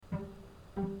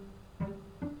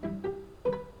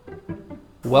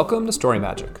Welcome to Story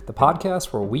Magic, the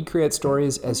podcast where we create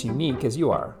stories as unique as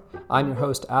you are. I'm your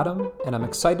host, Adam, and I'm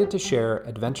excited to share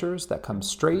adventures that come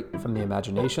straight from the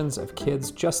imaginations of kids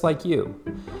just like you.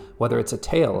 Whether it's a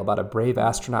tale about a brave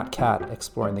astronaut cat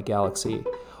exploring the galaxy,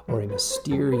 or a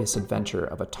mysterious adventure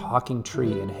of a talking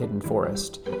tree in a hidden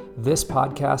forest, this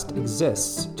podcast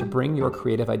exists to bring your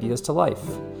creative ideas to life.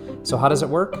 So how does it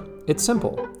work? It's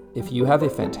simple. If you have a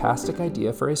fantastic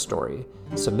idea for a story,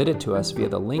 submit it to us via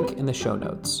the link in the show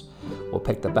notes. We'll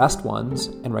pick the best ones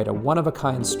and write a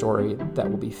one-of-a-kind story that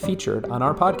will be featured on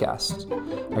our podcast.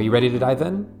 Are you ready to dive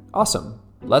in? Awesome.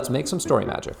 Let's make some story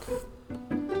magic.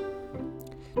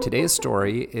 Today's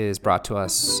story is brought to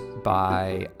us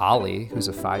by Ollie, who's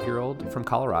a 5-year-old from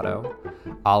Colorado.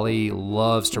 Ollie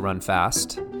loves to run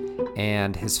fast,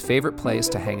 and his favorite place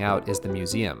to hang out is the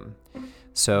museum.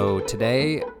 So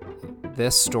today,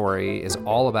 this story is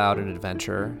all about an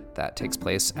adventure that takes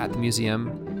place at the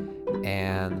museum,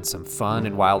 and some fun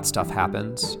and wild stuff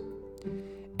happens.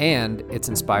 And it's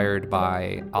inspired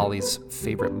by Ollie's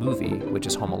favorite movie, which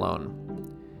is Home Alone.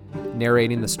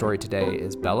 Narrating the story today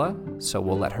is Bella, so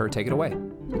we'll let her take it away.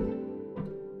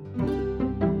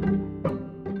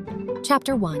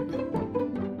 Chapter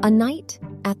 1. A Night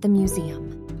at the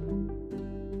Museum.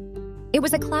 It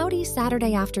was a cloudy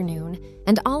Saturday afternoon,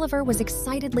 and Oliver was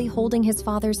excitedly holding his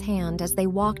father's hand as they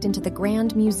walked into the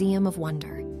Grand Museum of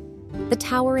Wonder. The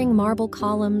towering marble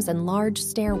columns and large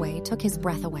stairway took his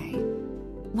breath away.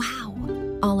 "Wow,"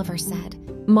 Oliver said,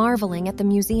 marveling at the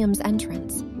museum's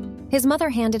entrance. His mother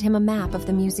handed him a map of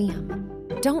the museum.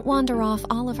 "Don't wander off,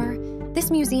 Oliver.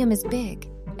 This museum is big,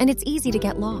 and it's easy to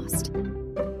get lost."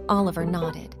 Oliver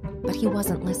nodded, but he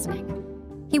wasn't listening.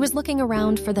 He was looking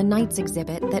around for the Knights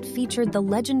exhibit that featured the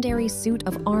legendary suit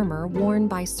of armor worn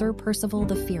by Sir Percival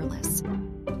the Fearless.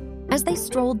 As they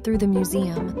strolled through the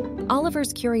museum,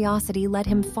 Oliver's curiosity led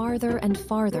him farther and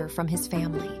farther from his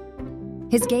family.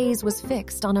 His gaze was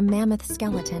fixed on a mammoth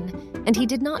skeleton, and he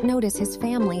did not notice his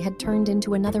family had turned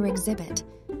into another exhibit.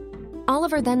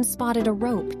 Oliver then spotted a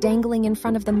rope dangling in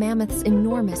front of the mammoth's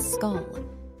enormous skull.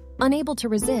 Unable to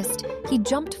resist, he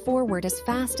jumped forward as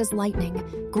fast as lightning,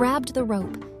 grabbed the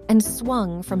rope, and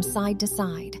swung from side to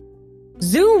side.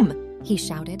 "Zoom!" he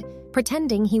shouted,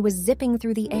 pretending he was zipping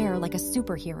through the air like a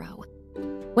superhero.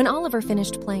 When Oliver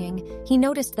finished playing, he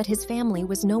noticed that his family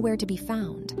was nowhere to be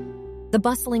found. The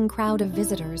bustling crowd of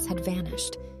visitors had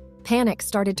vanished. Panic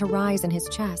started to rise in his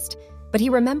chest, but he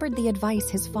remembered the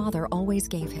advice his father always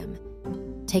gave him.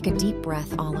 "Take a deep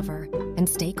breath, Oliver, and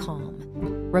stay calm.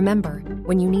 Remember,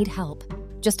 when you need help,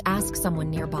 just ask someone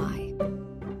nearby."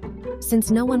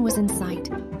 Since no one was in sight,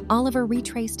 Oliver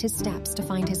retraced his steps to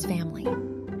find his family.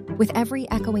 With every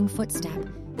echoing footstep,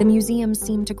 the museum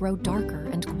seemed to grow darker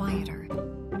and quieter.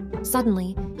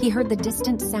 Suddenly, he heard the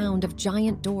distant sound of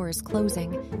giant doors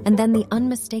closing and then the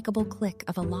unmistakable click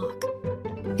of a lock.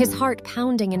 His heart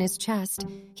pounding in his chest,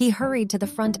 he hurried to the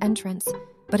front entrance,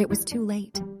 but it was too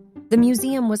late. The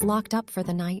museum was locked up for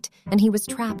the night, and he was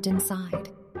trapped inside.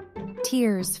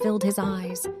 Tears filled his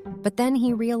eyes, but then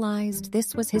he realized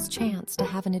this was his chance to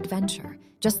have an adventure,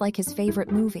 just like his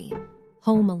favorite movie,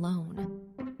 Home Alone.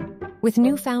 With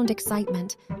newfound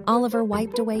excitement, Oliver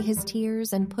wiped away his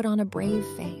tears and put on a brave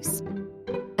face.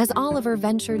 As Oliver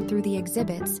ventured through the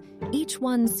exhibits, each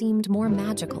one seemed more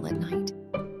magical at night.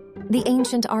 The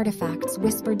ancient artifacts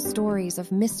whispered stories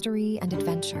of mystery and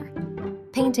adventure.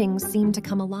 Paintings seemed to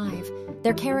come alive,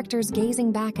 their characters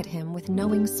gazing back at him with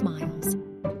knowing smiles.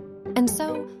 And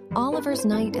so, Oliver's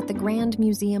night at the Grand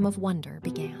Museum of Wonder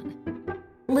began.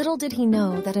 Little did he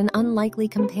know that an unlikely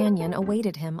companion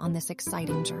awaited him on this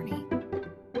exciting journey.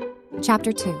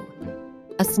 Chapter 2.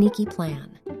 A Sneaky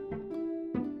Plan.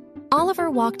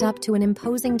 Oliver walked up to an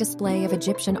imposing display of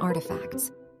Egyptian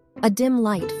artifacts. A dim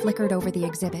light flickered over the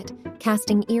exhibit,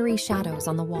 casting eerie shadows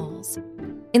on the walls.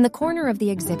 In the corner of the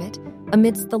exhibit,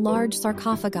 amidst the large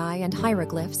sarcophagi and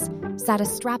hieroglyphs, sat a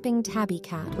strapping tabby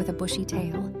cat with a bushy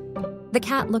tail. The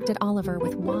cat looked at Oliver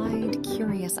with wide,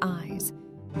 curious eyes.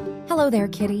 "Hello there,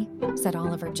 kitty," said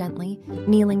Oliver gently,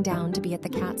 kneeling down to be at the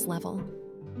cat's level.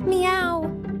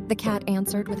 "Meow," the cat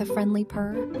answered with a friendly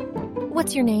purr.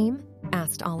 "What's your name?"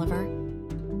 asked Oliver.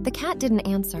 The cat didn't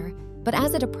answer, but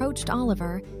as it approached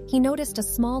Oliver, he noticed a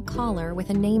small collar with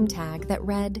a name tag that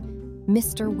read,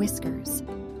 Mr. Whiskers.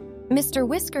 "Mr.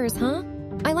 Whiskers, huh?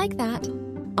 I like that."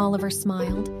 Oliver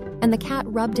smiled, and the cat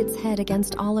rubbed its head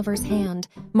against Oliver's hand,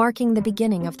 marking the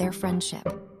beginning of their friendship.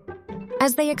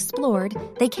 As they explored,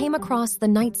 they came across the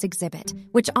Knights exhibit,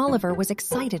 which Oliver was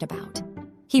excited about.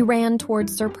 He ran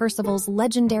towards Sir Percival's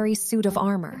legendary suit of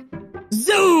armor.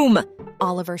 "Zoom!"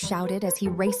 Oliver shouted as he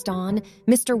raced on,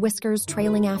 Mr. Whiskers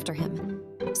trailing after him.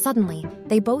 Suddenly,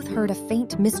 they both heard a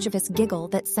faint, mischievous giggle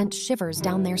that sent shivers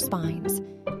down their spines.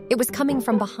 It was coming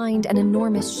from behind an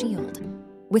enormous shield.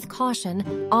 With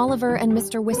caution, Oliver and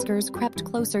Mr. Whiskers crept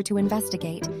closer to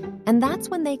investigate, and that's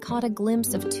when they caught a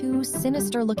glimpse of two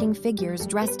sinister-looking figures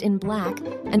dressed in black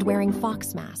and wearing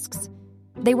fox masks.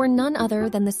 They were none other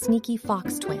than the sneaky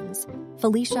Fox twins,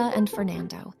 Felicia and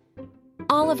Fernando.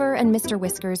 Oliver and Mr.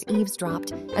 Whiskers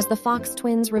eavesdropped as the Fox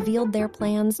twins revealed their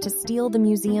plans to steal the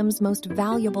museum's most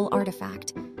valuable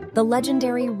artifact, the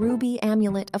legendary ruby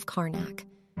amulet of Karnak.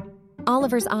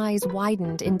 Oliver's eyes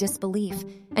widened in disbelief,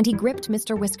 and he gripped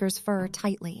Mr. Whiskers' fur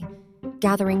tightly.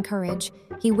 Gathering courage,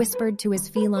 he whispered to his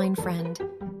feline friend,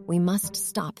 "We must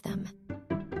stop them."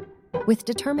 With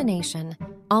determination,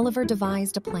 Oliver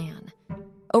devised a plan.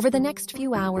 Over the next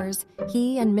few hours,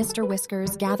 he and Mr.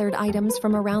 Whiskers gathered items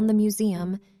from around the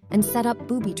museum and set up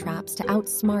booby traps to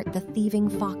outsmart the thieving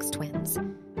Fox twins.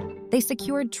 They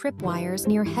secured tripwires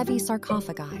near heavy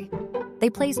sarcophagi. They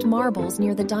placed marbles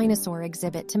near the dinosaur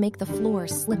exhibit to make the floor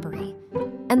slippery.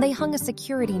 And they hung a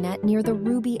security net near the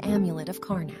ruby amulet of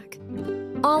Karnak.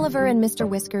 Oliver and Mr.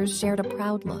 Whiskers shared a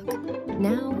proud look.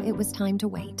 Now it was time to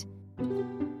wait.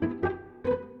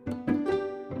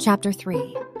 Chapter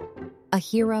 3. A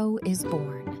Hero is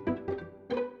Born.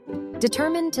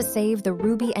 Determined to save the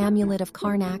ruby amulet of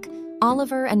Karnak,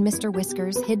 Oliver and Mr.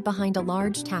 Whiskers hid behind a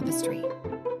large tapestry.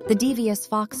 The devious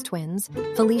Fox twins,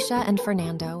 Felicia and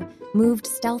Fernando, moved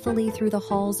stealthily through the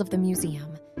halls of the museum,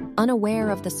 unaware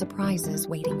of the surprises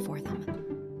waiting for them.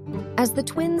 As the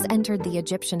twins entered the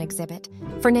Egyptian exhibit,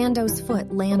 Fernando's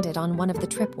foot landed on one of the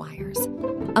tripwires.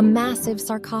 A massive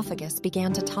sarcophagus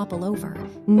began to topple over,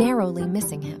 narrowly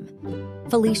missing him.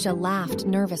 Felicia laughed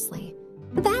nervously.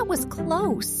 "That was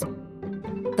close."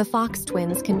 The Fox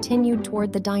twins continued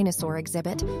toward the dinosaur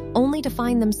exhibit, only to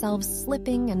find themselves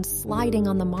slipping and sliding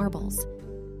on the marbles.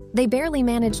 They barely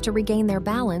managed to regain their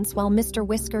balance while Mr.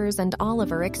 Whiskers and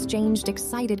Oliver exchanged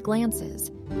excited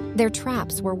glances. Their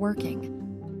traps were working.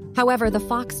 However, the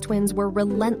Fox twins were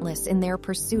relentless in their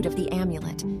pursuit of the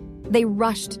amulet. They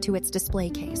rushed to its display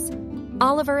case.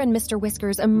 Oliver and Mr.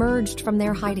 Whiskers emerged from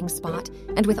their hiding spot,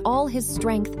 and with all his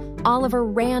strength, Oliver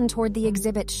ran toward the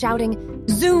exhibit, shouting,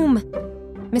 "Zoom!"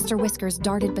 Mr. Whiskers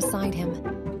darted beside him.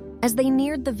 As they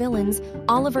neared the villains,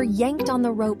 Oliver yanked on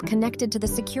the rope connected to the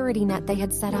security net they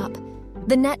had set up.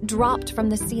 The net dropped from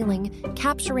the ceiling,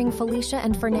 capturing Felicia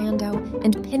and Fernando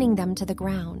and pinning them to the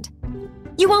ground.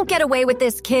 "You won't get away with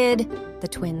this, kid," the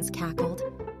twins cackled.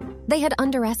 They had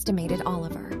underestimated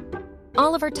Oliver.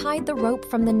 Oliver tied the rope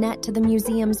from the net to the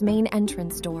museum's main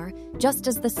entrance door just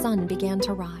as the sun began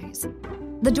to rise.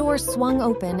 The door swung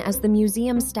open as the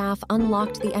museum staff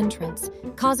unlocked the entrance,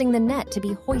 causing the net to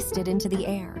be hoisted into the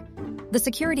air. The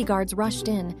security guards rushed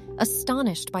in,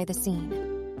 astonished by the scene.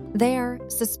 There,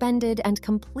 suspended and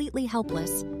completely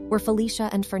helpless, were Felicia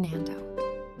and Fernando.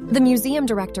 The museum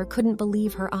director couldn't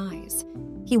believe her eyes.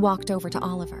 He walked over to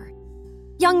Oliver.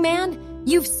 "Young man,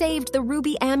 you've saved the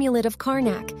ruby amulet of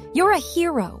Karnak. You're a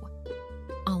hero."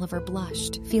 Oliver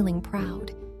blushed, feeling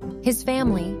proud. His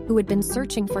family, who had been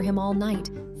searching for him all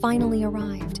night, finally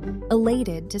arrived,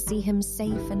 elated to see him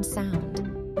safe and sound.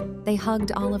 They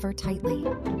hugged Oliver tightly.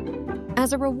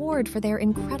 As a reward for their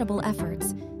incredible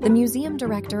efforts, the museum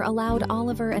director allowed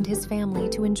Oliver and his family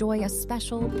to enjoy a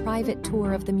special private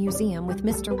tour of the museum with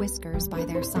Mr. Whiskers by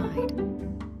their side.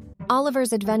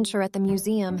 Oliver's adventure at the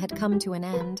museum had come to an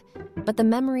end, but the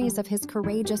memories of his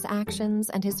courageous actions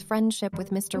and his friendship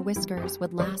with Mr. Whiskers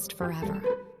would last forever.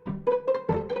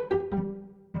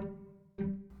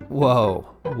 Whoa,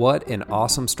 what an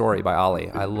awesome story by Ollie.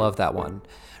 I love that one.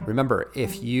 Remember,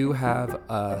 if you have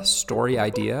a story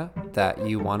idea that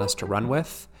you want us to run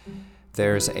with,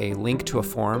 there's a link to a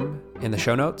form in the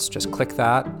show notes. Just click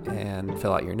that and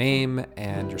fill out your name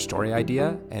and your story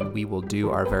idea, and we will do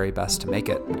our very best to make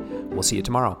it. We'll see you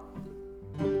tomorrow.